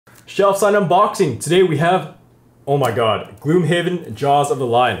Shelfside unboxing. Today we have, oh my god, Gloomhaven Jaws of the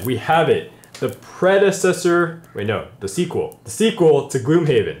Lion. We have it. The predecessor, wait no, the sequel to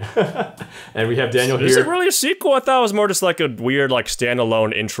Gloomhaven. And we have Daniel here. Is it really a sequel? I thought it was more just like a weird like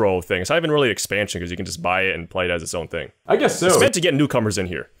standalone intro thing. It's not even really an expansion because you can just buy it and play it as its own thing. I guess so. It's meant to get newcomers in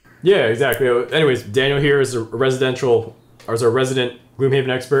here. Yeah, exactly. Anyways, Daniel here is a resident Gloomhaven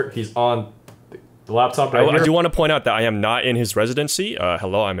expert. He's on the laptop right here. I do want to point out that I am not in his residency.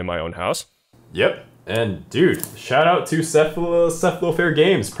 Hello, I'm in my own house. Yep. And dude, shout out to Cephalofair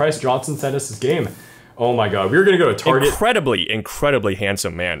Games. Price Johnson sent us his game. Oh my god, we were gonna go to Target. Incredibly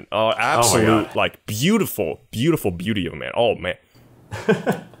handsome man. Absolute, like beautiful beauty of a man. Oh man.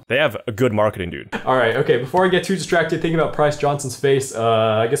 They have a good marketing, dude. All right, okay. Before I get too distracted thinking about Price Johnson's face,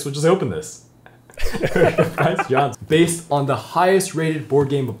 I guess we'll just open this. Price Johnson, based on the highest rated board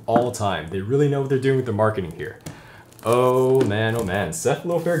game of all time. They really know what they're doing with their marketing here. Oh man,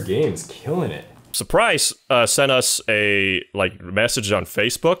 Cephalofair Games, killing it. So Price sent us a message on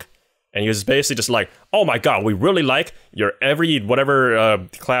Facebook, and he was basically just like, "Oh my god, we really like your every whatever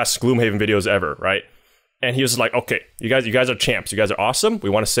class Gloomhaven videos ever, right?" And he was like, "Okay, you guys are champs. You guys are awesome. We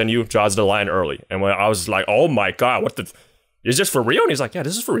want to send you Jaws of the Lion early." And when I was like, "Oh my god, what the? Is this for real?" And he's like, "Yeah,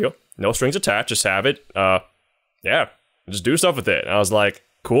 this is for real. No strings attached. Just have it. Yeah, just do stuff with it." And I was like,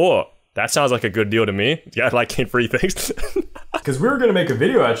 "Cool. That sounds like a good deal to me. Yeah, I like free things." Because we were going to make a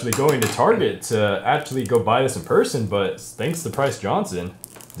video actually going to Target to actually go buy this in person, but thanks to Price Johnson,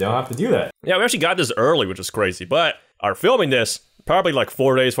 they don't have to do that. Yeah, we actually got this early, which is crazy, but are filming this probably like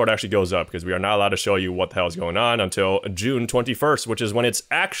 4 days before it actually goes up, because we are not allowed to show you what the hell is going on until June 21st, which is when it's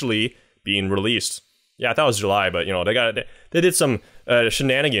actually being released. Yeah, I thought it was July, but you know, they did some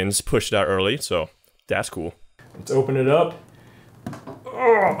shenanigans, pushed it out early, so that's cool. Let's open it up.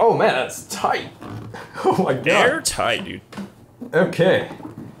 Oh man, that's tight. Oh my god. Airtight, dude. Okay,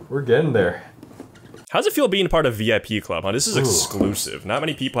 we're getting there. How does it feel being part of VIP Club, huh? This is exclusive. Not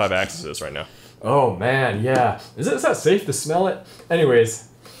many people have access to this right now. Oh man, yeah. Is that safe to smell it? Anyways.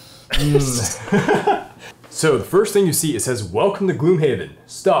 So the first thing you see, it says, "Welcome to Gloomhaven.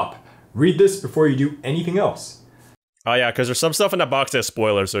 Stop. Read this before you do anything else." Oh yeah, because there's some stuff in that box that's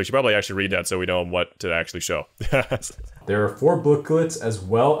spoilers, so you should probably actually read that so we know what to actually show. There are 4 booklets as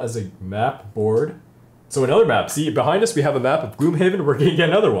well as a map board. So another map. See, behind us we have a map of Gloomhaven. We're gonna get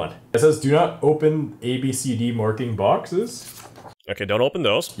another one. It says, "Do not open ABCD marking boxes." Okay, don't open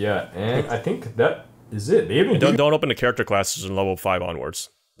those. Yeah, and I think that is it. They even don't open the character classes in level 5 onwards.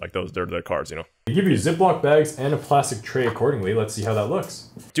 Like those, they're the cards, you know. They give you Ziploc bags and a plastic tray accordingly. Let's see how that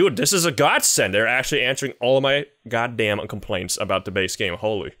looks. Dude, this is a godsend. They're actually answering all of my goddamn complaints about the base game.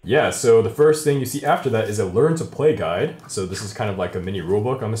 Holy. Yeah, so the first thing you see after that is a learn to play guide. So this is kind of like a mini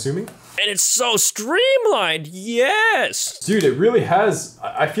rulebook, I'm assuming. And it's so streamlined, yes! Dude, it really has,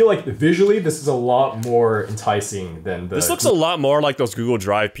 I feel like visually this is a lot more enticing than the... This looks a lot more like those Google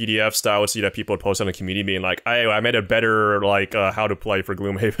Drive PDFs that I would see that people would post on the community being like, "Hey, I made a better, like, how to play for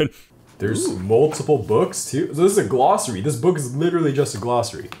Gloomhaven." There's multiple books too. So this is a glossary. This book is literally just a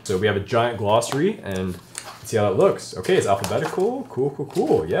glossary. So we have a giant glossary and let's see how that looks. Okay, it's alphabetical.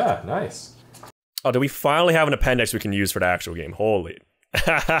 Cool. Yeah, nice. Oh, do we finally have an appendix we can use for the actual game? Holy.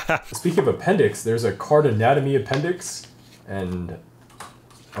 Speaking of appendix, there's a card anatomy appendix, and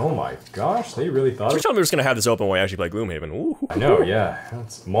oh my gosh, they really thought. You're telling me we're just gonna have this open while I actually play Gloomhaven? Ooh. I know, yeah.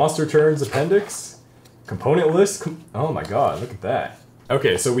 That's monster turns appendix, component list. Oh my god, look at that.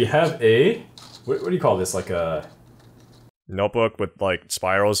 Okay, so we have a what do you call this? Like a notebook with like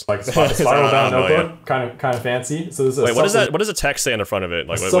spirals, like spiral bound notebook, yeah. kind of fancy. So this is wait, what is that? What does the text say on the front of it?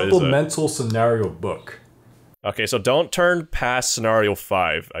 Like supplemental scenario book. Okay, so don't turn past scenario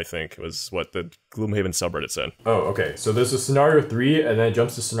 5, I think, was what the Gloomhaven subreddit said. Oh, okay. So there's a scenario 3, and then it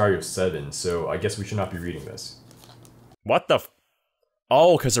jumps to scenario 7, so I guess we should not be reading this. What the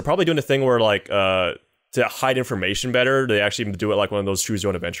oh, because they're probably doing a thing where, like, to hide information better, they actually do it like one of those choose your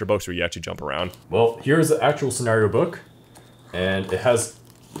own adventure books where you actually jump around. Well, here's the actual scenario book, and it has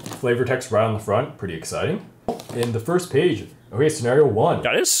flavor text right on the front. Pretty exciting. In the first page, okay, scenario 1.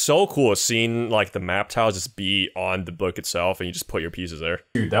 That is so cool seeing like the map tiles just be on the book itself and you just put your pieces there.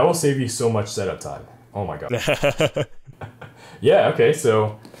 Dude, that will save you so much setup time. Oh my god. Yeah, okay,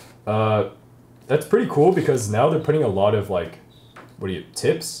 so that's pretty cool because now they're putting a lot of like,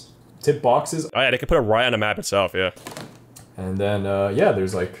 tip boxes. Oh yeah, they can put it right on the map itself, yeah. And then, yeah,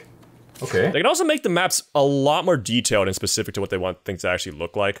 there's like, okay. They can also make the maps a lot more detailed and specific to what they want things to actually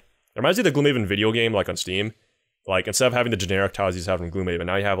look like. It reminds me of the Gloomhaven video game, like on Steam. Like, instead of having the generic tiles you have from Gloomhaven,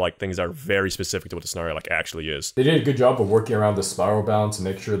 now you have, like, things that are very specific to what the scenario, like, actually is. They did a good job of working around the spiral bound to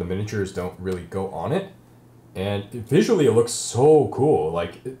make sure the miniatures don't really go on it. And visually it looks so cool.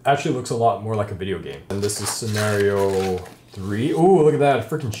 Like, it actually looks a lot more like a video game. And this is scenario 3. Ooh, look at that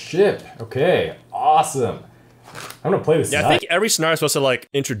freaking ship. Okay, awesome. I'm gonna play this tonight. I think every scenario is supposed to like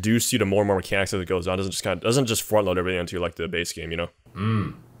introduce you to more and more mechanics as it goes on. Doesn't just front load everything into like the base game, you know?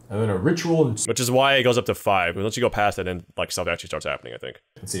 And then a ritual, which is why it goes up to 5. But once you go past it, then like stuff actually starts happening, I think.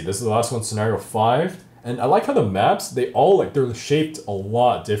 Let's see, this is the last one, scenario 5. And I like how the maps, they're shaped a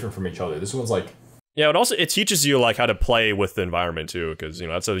lot different from each other. This one's like... Yeah, it teaches you like how to play with the environment too, because you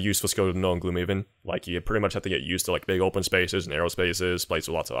know that's a useful skill to know in Gloomhaven. Like you pretty much have to get used to like big open spaces, narrow spaces, places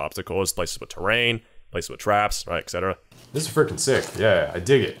with lots of obstacles, places with terrain, places with traps, right, etc. This is freaking sick. Yeah, I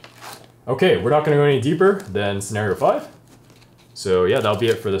dig it. Okay, we're not gonna go any deeper than scenario 5. So yeah, that'll be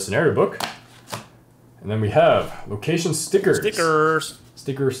it for the scenario book. And then we have location stickers.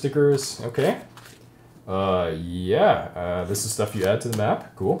 Stickers, okay. This is stuff you add to the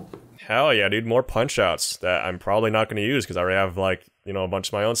map, cool. Hell yeah, dude, more punch outs that I'm probably not gonna use because I already have like, you know, a bunch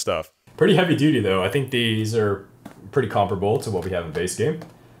of my own stuff. Pretty heavy duty though. I think these are pretty comparable to what we have in base game.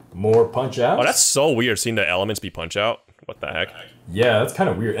 More punch outs. Oh, that's so weird seeing the elements be punch out. What the heck? Yeah, that's kind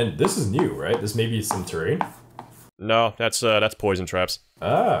of weird. And this is new, right? This may be some terrain. No, that's poison traps.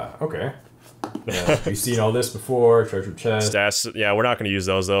 Ah, okay. Yeah, we've seen all this before. Treasure chest. Stats. Yeah, we're not going to use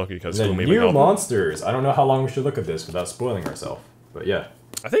those though because new monsters. I don't know how long we should look at this without spoiling ourselves, but yeah.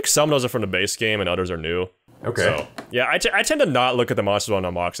 I think some of those are from the base game and others are new. Okay. So yeah, I tend to not look at the monsters on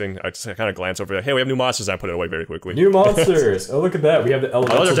unboxing. I just kind of glance over. Like, hey, we have new monsters. And I put it away very quickly. New monsters. Oh, look at that. We have the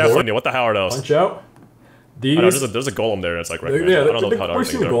elemental. Oh, those are definitely new. What the hell are those? Punch out. These. Oh, no, there's a golem there. That's like recommended. Yeah, I don't know how we've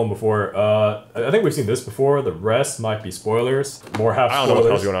seen the golem before. I think we've seen this before. The rest might be spoilers. More half spoilers. I don't know what the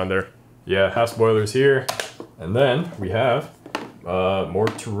hell's going on there. Yeah, half spoilers here. And then we have more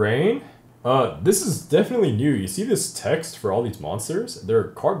terrain. This is definitely new. You see this text for all these monsters? They're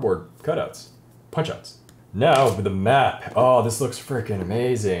cardboard cutouts, punch-outs. Now with the map. Oh, this looks freaking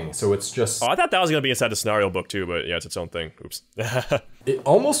amazing. So it's just... Oh, I thought that was gonna be inside the scenario book too, but yeah, it's its own thing. Oops. It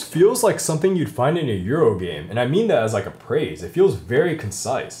almost feels like something you'd find in a Euro game, and I mean that as like a praise. It feels very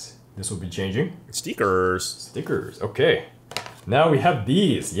concise. This will be changing. Stickers. Okay. Now we have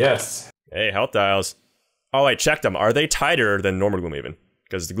these. Yes. Hey, health dials. Oh, I checked them. Are they tighter than normal Gloomhaven?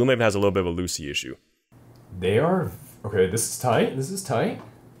 Because the Gloomhaven has a little bit of a loosey issue. They are... Okay, this is tight. This is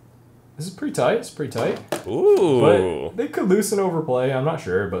pretty tight. It's pretty tight. Ooh. But they could loosen overplay. I'm not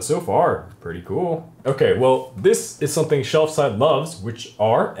sure, but so far, pretty cool. Okay, well, this is something Shelfside loves, which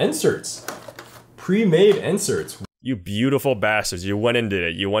are inserts. Pre-made inserts. You beautiful bastards. You went and did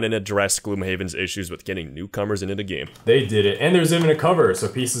it. You went and addressed Gloomhaven's issues with getting newcomers into the game. They did it. And there's even a cover, so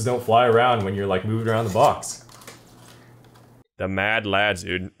pieces don't fly around when you're, like, moving around the box. The mad lads,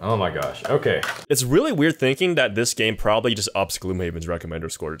 dude. Oh my gosh, okay. It's really weird thinking that this game probably just ups Gloomhaven's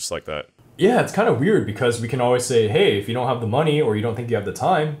recommender score just like that. Yeah, it's kind of weird because we can always say, hey, if you don't have the money or you don't think you have the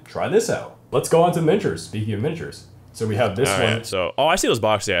time, try this out. Let's go on to miniatures, speaking of miniatures. So we have this one. Right, so, oh, I see those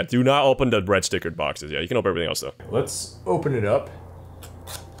boxes, yeah. Do not open the red stickered boxes, yeah. You can open everything else though. Let's open it up.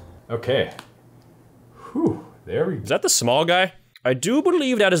 Okay. Whew, there we go. Is that the small guy? I do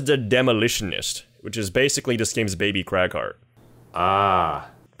believe that is the Demolitionist, which is basically this game's baby Cragheart. Ah.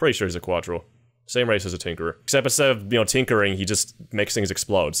 Pretty sure he's a Quatryl. Same race as a Tinkerer. Except instead of, you know, tinkering, he just makes things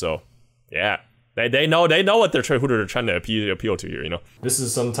explode, so... Yeah. They know what they're who they're trying to appeal to here, you know? This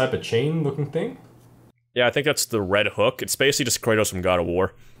is some type of chain-looking thing? Yeah, I think that's the red hook. It's basically just Kratos from God of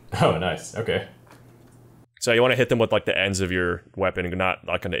War. Oh, nice. Okay. So you want to hit them with, like, the ends of your weapon and not,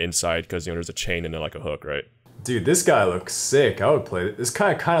 like, on the inside, because, you know, there's a chain and then, like, a hook, right? Dude, this guy looks sick. I would play it. This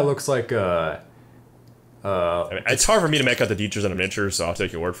kind of looks like, I mean, it's hard for me to make out the details on a miniature, so I'll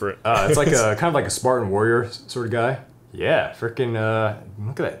take your word for it. It's like a kind of like a Spartan warrior sort of guy. Yeah, freaking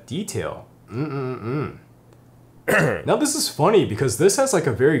look at that detail. Now this is funny because this has like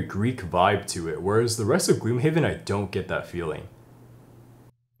a very Greek vibe to it, whereas the rest of Gloomhaven I don't get that feeling.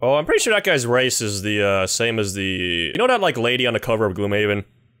 Oh, I'm pretty sure that guy's race is the same as the... You know that like lady on the cover of Gloomhaven?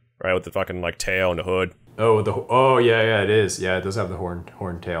 Right, with the fucking like tail and the hood? Oh, yeah, it is. Yeah, it does have the horn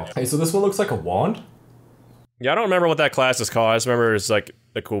tail. Hey, so this one looks like a wand? Yeah, I don't remember what that class is called. I just remember it's like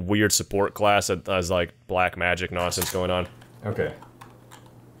a weird support class that has like black magic nonsense going on. Okay.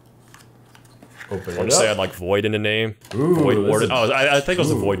 Open it up. I want to say I had like Void in the name. Ooh, Voidwarden. Oh, I think it was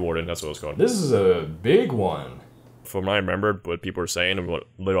the Voidwarden. That's what it was called. This is a big one. From what I remembered, what people were saying and what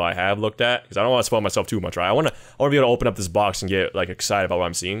little I have looked at, because I don't want to spoil myself too much, right? I want to be able to open up this box and get like excited about what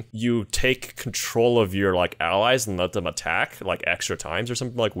I'm seeing. You take control of your like allies and let them attack like extra times or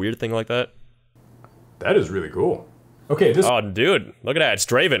something like weird thing like that. That is really cool. Okay, this... Oh, dude. Look at that. It's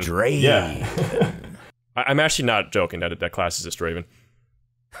Draven. Yeah. I'm actually not joking that class is just Draven.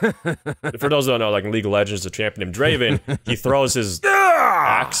 For those who don't know, like in League of Legends, the champion named Draven, he throws his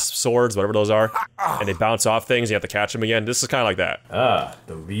axe, swords, whatever those are, and they bounce off things. You have to catch them again. This is kind of like that. Ah,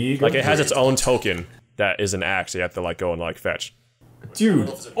 the League. Like it has its own token that is an axe. You have to like go and like fetch.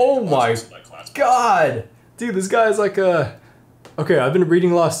 Dude, oh my god! Dude, this guy is like a... Okay, I've been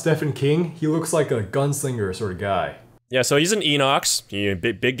reading a lot of Stephen King. He looks like a gunslinger sort of guy. Yeah, so he's an Inox. He's a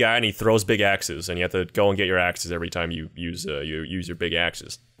big guy, and he throws big axes, and you have to go and get your axes every time you use your big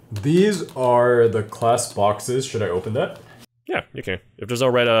axes. These are the class boxes. Should I open that? Yeah, you can. If there's no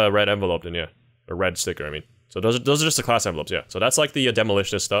red envelope, then yeah. Or red sticker, I mean. So those are just the class envelopes, yeah. So that's like the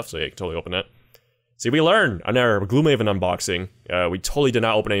demolitionist stuff, so yeah, you can totally open that. See, we learned on our Gloomhaven unboxing, we totally did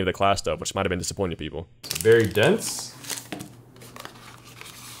not open any of the class stuff, which might have been disappointing to people. Very dense.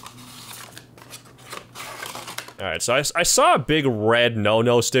 Alright, so I saw a big red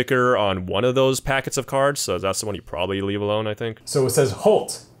no-no sticker on one of those packets of cards, so that's the one you probably leave alone, I think. So it says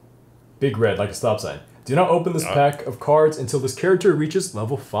halt. Big red, like a stop sign. Do not open this pack of cards until this character reaches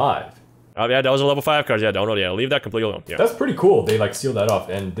level 5. Oh yeah, those are level 5 cards, yeah, leave that completely alone. Yeah. That's pretty cool, they like sealed that off,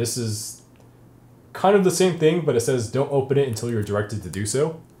 and this is kind of the same thing, but it says don't open it until you're directed to do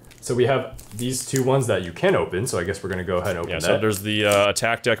so. So we have these two ones that you can open, so I guess we're gonna go ahead and open that. Yeah, so there's the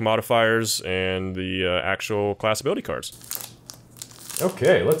attack deck modifiers and the actual class ability cards.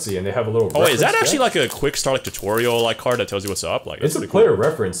 Okay, let's see, and they have a little Oh wait, is that deck. actually like a quick start like tutorial like card that tells you what's up? Like it's a player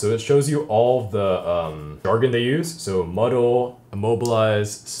reference, so it shows you all the jargon they use. So muddle,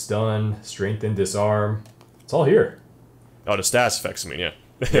 immobilize, stun, strengthen, disarm. It's all here. Oh, the stats effects, I mean, yeah.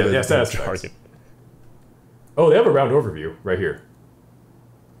 Yeah, stats effects. Oh, they have a round overview right here.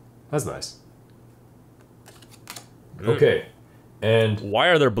 That's nice. Okay, and why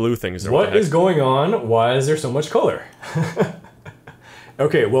are there blue things there? What is going on? Why is there so much color?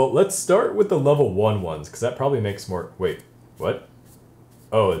 Okay, well, let's start with the level 1 ones, because that probably makes more... Wait, what?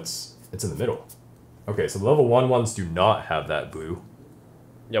 Oh, it's in the middle. Okay, so the level 1 ones do not have that blue.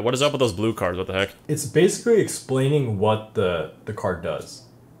 Yeah, what is up with those blue cards? What the heck? It's basically explaining what the card does.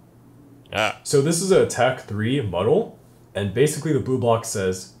 Ah. So this is an attack 3 muddle, and basically the blue block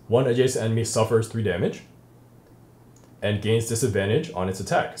says, one adjacent enemy suffers 3 damage, and gains disadvantage on its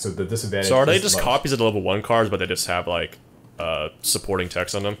attack. So the disadvantage... So are they just copies of the level 1 cards, but they just have, like... supporting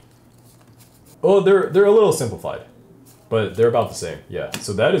text on them? Oh, they're a little simplified, but they're about the same. Yeah,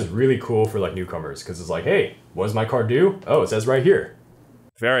 so that is really cool for like newcomers because it's like, hey, what does my card do? Oh, it says right here.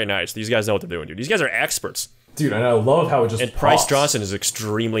 Very nice. These guys know what they're doing, dude. These guys are experts. Dude, and I love how it just And Price Johnson is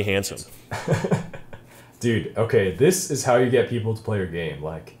extremely handsome. Dude, okay, this is how you get people to play your game.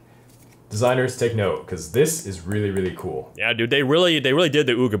 Like, designers, take note, because this is really, really cool. Yeah, dude, they really did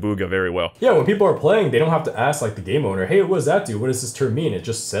the Ooga Booga very well. Yeah, when people are playing, they don't have to ask, like, the game owner, hey, what does that do? What does this term mean? It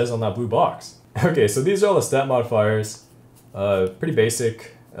just says on that blue box. Okay, so these are all the stat modifiers. Pretty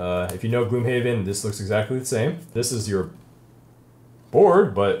basic. If you know Gloomhaven, this looks exactly the same. This is your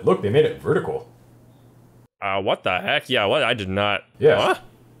board, but look, they made it vertical. What the heck? Yeah, what? I did not... Yeah. Huh?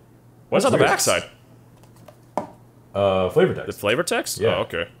 What's on the backside? Flavor text. The flavor text? Yeah. Oh,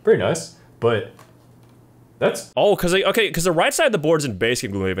 okay. Pretty nice, but that's... Oh, because the right side of the boards in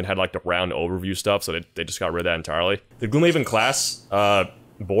basic Gloomhaven had like the round overview stuff, so they just got rid of that entirely. The Gloomhaven class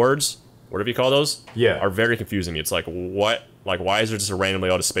boards, whatever you call those, yeah, are very confusing. It's like, what? Like, why is there just a random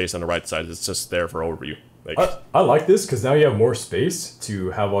layout of space on the right side? It's just there for overview. Like, I like this because now you have more space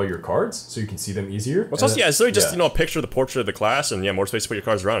to have all your cards, so you can see them easier. Well, it's literally just, you know, a picture of the portrait of the class, and yeah, more space to put your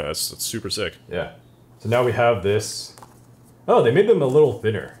cards around it. It's super sick. Yeah. So now we have this. Oh, they made them a little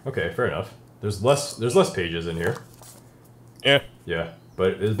thinner. Okay, fair enough. There's less pages in here. Yeah. Yeah,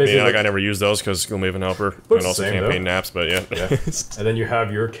 but it's basically... Yeah, like I never use those because Gloomhaven Helper, and also same, campaign naps, but yeah. Yeah. And then you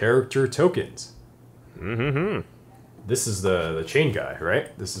have your character tokens. Mm-hmm. This is the chain guy,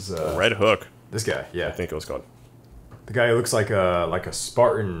 right? This is Red Hook. This guy, yeah. I think it was called. The guy who looks like a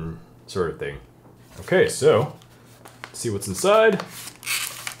Spartan sort of thing. Okay, so let's see what's inside.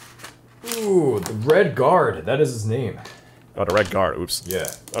 Ooh, the Red Guard. That is his name. Oh, the Red Guard. Oops.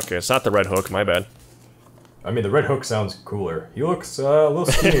 Yeah. Okay, it's not the Red Hook. My bad. I mean, the Red Hook sounds cooler. He looks a little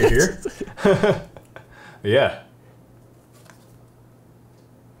skinnier here. Yeah.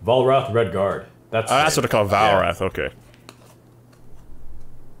 Valrath Red Guard. That's what they're called. Valrath. Yeah. Okay.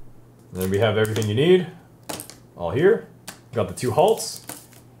 And then we have everything you need. All here. Got the 2 halts.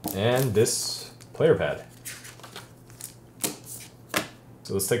 And this player pad.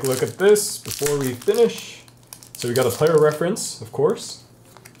 So let's take a look at this before we finish. So we got a player reference, of course.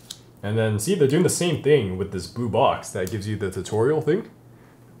 And then, see, they're doing the same thing with this blue box that gives you the tutorial thing.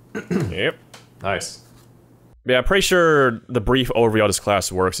 Yep. Nice. Yeah, I'm pretty sure the brief overview of this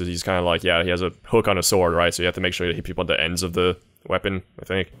class works is he's kind of like, yeah, he has a hook on a sword, right? So you have to make sure you hit people at the ends of the weapon, I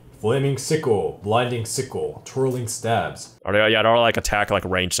think. Flaming sickle, blinding sickle, twirling stabs. Are they? Yeah, they're all like attack, like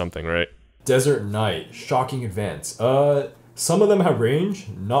range something, right? Desert knight, shocking advance. Some of them have range,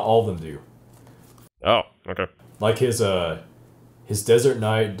 not all of them do. Oh, okay. Like his desert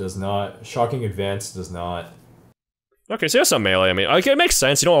knight does not. Shocking advance does not. Okay, so you have some melee. I mean, like, it makes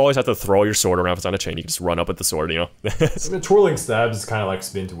sense. You don't always have to throw your sword around if it's on a chain. You can just run up with the sword, you know? The twirling stabs is kind of like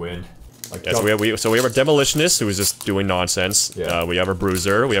spin to win. Like yeah, so we have our Demolitionist, who is just doing nonsense. Yeah. We have our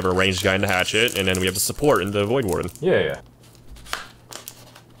Bruiser, we have our ranged guy in the Hatchet, and then we have the support in the Voidwarden. Yeah.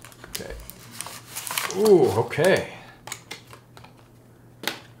 Okay. Ooh, okay.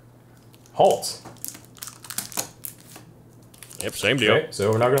 Halt. Yep, same deal. Okay, so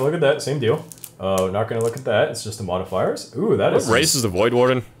we're not gonna look at that. Same deal. We're not gonna look at that. It's just the modifiers. Ooh, that is races the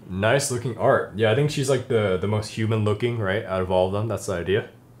Voidwarden. Nice looking art. Yeah, I think she's like the most human looking, right, out of all of them. That's the idea.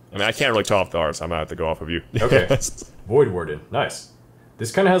 I mean, I can't really tell off the art, so I'm gonna have to go off of you. Okay. Voidwarden. Nice. This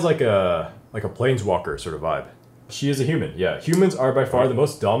kind of has like a planeswalker sort of vibe. She is a human. Yeah, humans are by far the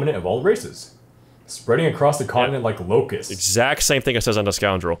most dominant of all races, spreading across the continent like locusts. Exact same thing it says on the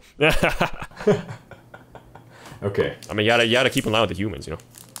Scoundrel. Okay. I mean, you gotta keep in line with the humans, you know.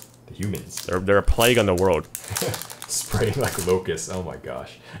 The humans. They're a plague on the world. Spreading like locusts. Oh my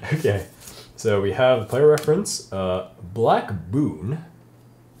gosh. Okay. So we have the player reference. Black Boon.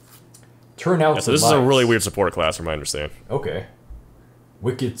 Turn out. Yeah, so this is a really weird support class, from my understanding. Okay.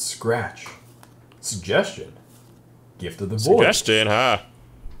 Wicked Scratch. Suggestion. Gift of the Void. Suggestion, huh?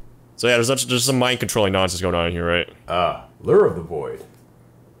 So yeah, there's some mind controlling nonsense going on in here, right? Lure of the Void.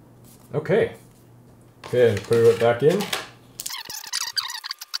 Okay. Okay, put it back in.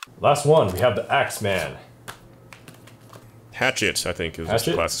 Last one, we have the Axeman. Hatchet, I think, is what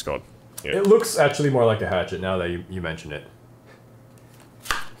the class is called. Yeah. It looks actually more like a hatchet now that you mention it.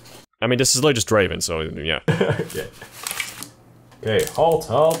 I mean, this is literally just Draven, so yeah. Okay. Okay,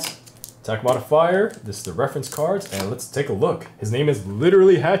 halt. Attack modifier. This is the reference cards, and let's take a look. His name is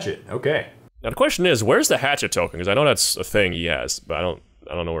literally Hatchet. Okay. Now the question is, where's the Hatchet token? Because I know that's a thing he has, but I don't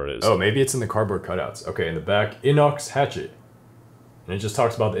know where it is. Oh, maybe it's in the cardboard cutouts. Okay, in the back, Inox Hatchet. And it just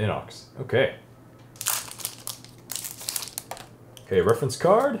talks about the Inox. Okay. Okay, reference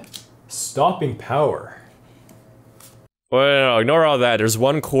card. Stopping Power. Well, no, ignore all that. There's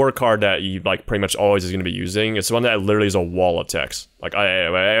one core card that you, like, pretty much always is going to be using. It's one that literally is a wall of text. Like,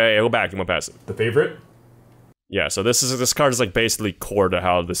 hey, go back, you went past it. The favorite? Yeah, so this card is, like, basically core to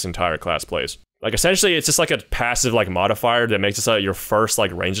how this entire class plays. Like, essentially, it's just like a passive, like, modifier that makes it so that your first,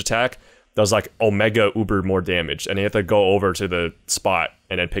 like, range attack does, like, omega uber more damage. And you have to go over to the spot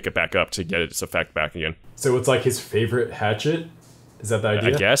and then pick it back up to get its effect back again. So it's like his favorite hatchet? Is that the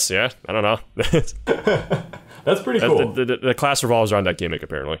idea? I guess, yeah. I don't know. That's pretty cool. The class revolves around that gimmick,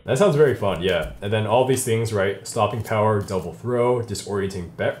 apparently. That sounds very fun, yeah. And then all these things, right? Stopping Power, Double Throw,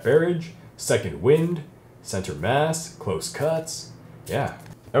 Disorienting Barrage, Second Wind, Center Mass, Close Cuts. Yeah.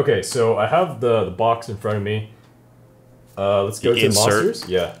 Okay, so I have the box in front of me. Let's go to monsters.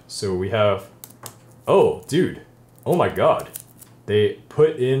 Yeah, so we have... Oh, dude. Oh my god. They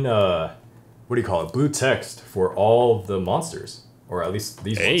put in, what do you call it? Blue text for all the monsters. Or at least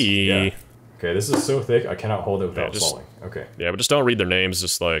these ones. Yeah. Okay, this is so thick, I cannot hold it without falling. Okay. Yeah, but just don't read their names,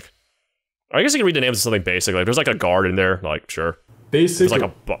 just like... I guess you can read the names of something basic, like there's like a guard in there, like, sure. Basic... There's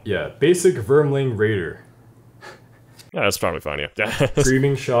like basic Vermling Raider. Yeah, that's probably fine, yeah.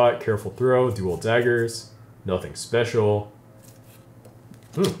 Screaming Shot, Careful Throw, Dual Daggers, Nothing Special.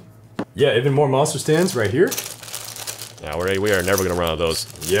 Yeah, even more monster stands right here. Yeah, we are never gonna run out of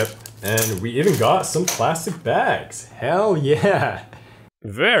those. Yep, and we even got some plastic bags. Hell yeah!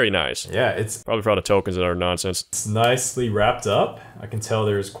 Very nice. Yeah, it's probably for all the tokens that are nonsense. It's nicely wrapped up. I can tell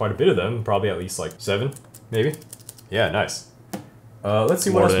there's quite a bit of them. Probably at least like 7, maybe. Yeah, nice. Let's see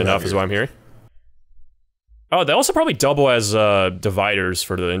what else. More than enough is what I'm hearing. Oh, they also probably double as dividers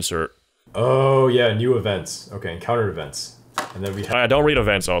for the insert. Oh yeah, new events. Okay, encountered events. And then we have... don't read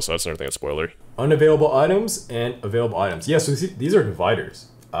events also, that's another thing that's spoilery. Unavailable items and available items. Yeah, so these are dividers.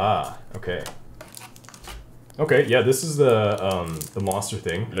 Ah, okay. Okay, yeah, this is the monster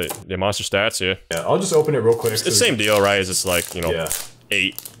thing. The monster stats, yeah. Yeah, I'll just open it real quick. It's the same deal, right? It's just like, you know, yeah.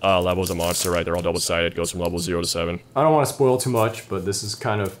 8 levels of monster, right? They're all double-sided, goes from level 0 to 7. I don't want to spoil too much, but this is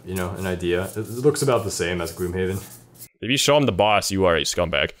kind of, you know, an idea. It looks about the same as Gloomhaven. If you show him the boss, you are a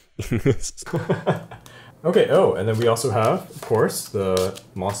scumbag. Okay, oh, and then we also have, of course, the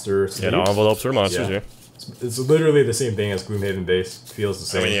monster sleeves. Yeah, the envelopes for monsters, yeah. It's literally the same thing as Gloomhaven base. Feels the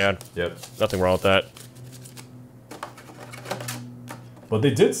same. I mean, yeah. Yep. Nothing wrong with that. But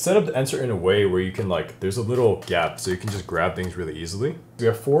they did set up the insert in a way where you can, like, there's a little gap, so you can just grab things really easily. We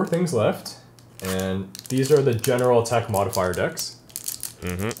have 4 things left. And these are the general attack modifier decks.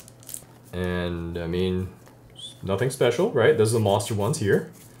 Mm-hmm. And I mean, nothing special, right? Those are the monster ones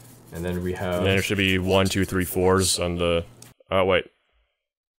here. And then we have... And then there should be 1, 2, 3, 4s on the... Oh, wait.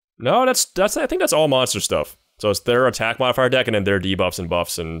 No, that's I think that's all monster stuff. So it's their attack modifier deck and then their debuffs and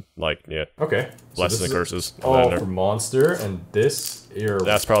buffs and, like, yeah. Okay. Blessings and curses. Oh, for monster, and this here...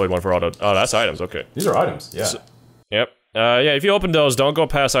 That's probably one for auto... Oh, that's items, okay. These are items, yeah. So, yep. Yeah, if you open those, don't go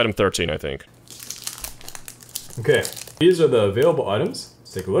past item 13, I think. Okay. These are the available items.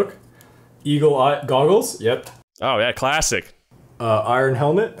 Let's take a look. Eagle eye goggles, yep. Oh, yeah, classic. Iron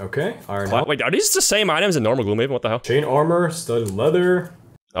helmet, okay. Iron helmet. Wait, are these the same items in normal Gloomhaven? What the hell? Chain armor, studded leather.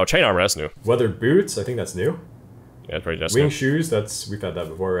 Oh, chain armor, that's new. Weathered boots, I think that's new. Yeah, that's Wing new. shoes, we've had that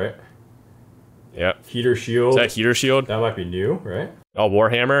before, right? Yeah. Heater shield. Is that heater shield? That might be new, right? Oh,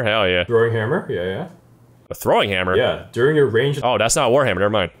 Warhammer? Hell yeah. Throwing hammer, yeah. A throwing hammer? Yeah, during your range... Oh, that's not Warhammer, never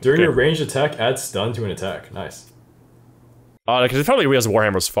mind. During your ranged attack, add stun to an attack. Nice. Oh, because it probably realized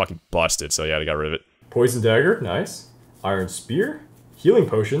Warhammer was fucking busted, so yeah, they got rid of it. Poison dagger, nice. Iron spear, healing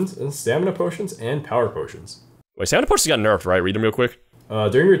potions, and stamina potions, and power potions. Wait, stamina potions got nerfed, right? Read them real quick.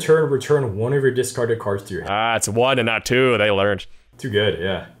 During your turn, return one of your discarded cards to your hand. Ah, it's 1 and not 2, they learned. Too good,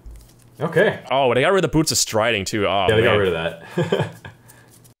 yeah. Okay. Oh, they got rid of the boots of striding too. Oh, yeah, they got man. rid of that.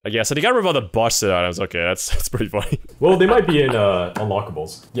 Yeah, so they got rid of all the busted items. Okay, that's pretty funny. Well, they might be in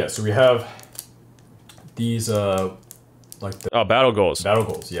unlockables. Yeah, so we have these, like the... Oh, battle goals. Battle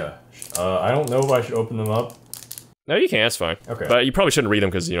goals, yeah. I don't know if I should open them up. No, you can, it's fine. Okay. But you probably shouldn't read them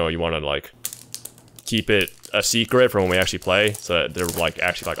because, you know, you want to, like, keep it a secret for when we actually play. So that they're, like,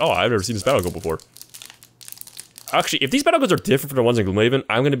 actually like, oh, I've never seen this battle goal before. Actually, if these battle goals are different from the ones in Gloomhaven,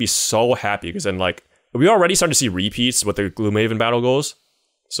 I'm going to be so happy because then, like, we already starting to see repeats with the Gloomhaven battle goals.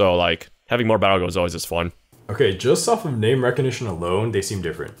 So, like, having more battle goals is always just fun. Okay, just off of name recognition alone, they seem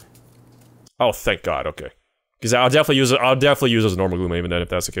different. Oh, thank God, okay. Because I'll definitely use it as a normal Gloomhaven then, if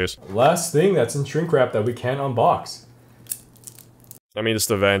that's the case. Last thing that's in shrink wrap that we can't unbox. I mean, it's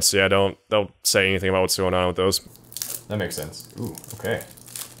the events, yeah, don't say anything about what's going on with those. That makes sense. Ooh, okay.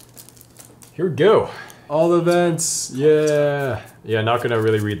 Here we go. All the events, yeah. Yeah, not gonna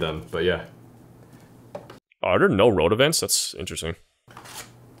really read them, but yeah. Oh, are there no road events? That's interesting.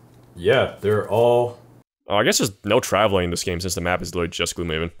 Yeah, they're all... Oh, I guess there's no traveling in this game since the map is literally just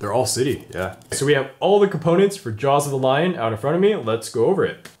Gloomhaven. They're all city, yeah. So we have all the components for Jaws of the Lion out in front of me. Let's go over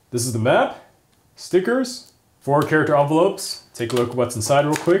it. This is the map, stickers, 4 character envelopes. Take a look at what's inside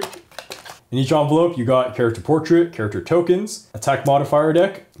real quick. In each envelope, you got character portrait, character tokens, attack modifier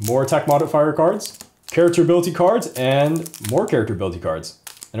deck, more attack modifier cards, character ability cards, and more character ability cards.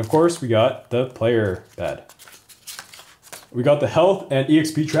 And of course, we got the player pad. We got the health and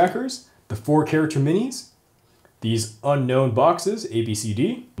EXP trackers, the 4 character minis, these unknown boxes, A, B, C,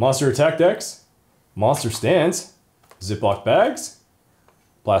 D, monster attack decks, monster stands, Ziploc bags,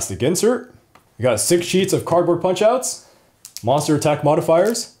 plastic insert. We got 6 sheets of cardboard punch outs, monster attack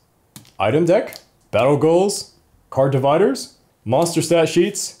modifiers, item deck, battle goals, card dividers, monster stat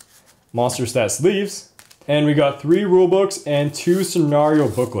sheets, monster stat sleeves, and we got 3 rulebooks and 2 scenario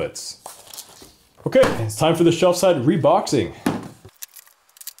booklets. Okay, it's time for the Shelfside reboxing.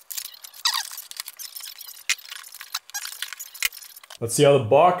 Let's see how the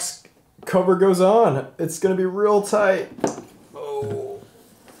box cover goes on. It's gonna be real tight. Oh.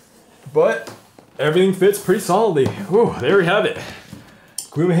 But everything fits pretty solidly. Whew, there we have it.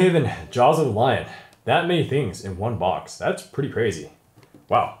 Gloomhaven, Jaws of the Lion. That many things in one box. That's pretty crazy.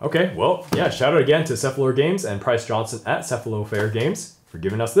 Wow, okay, well, yeah, shout out again to Cephalofair Games and Price Johnson at Cephalofair Games for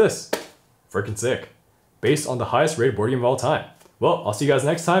giving us this. Freaking sick. Based on the highest rated board game of all time. Well, I'll see you guys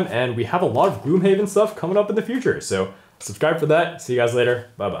next time, and we have a lot of Gloomhaven stuff coming up in the future, so subscribe for that. See you guys later.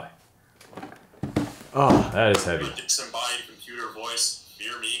 Bye-bye. Oh, that is heavy. Disembodied computer voice,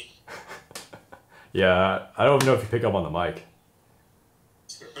 fear me. Yeah, I don't know if you pick up on the mic.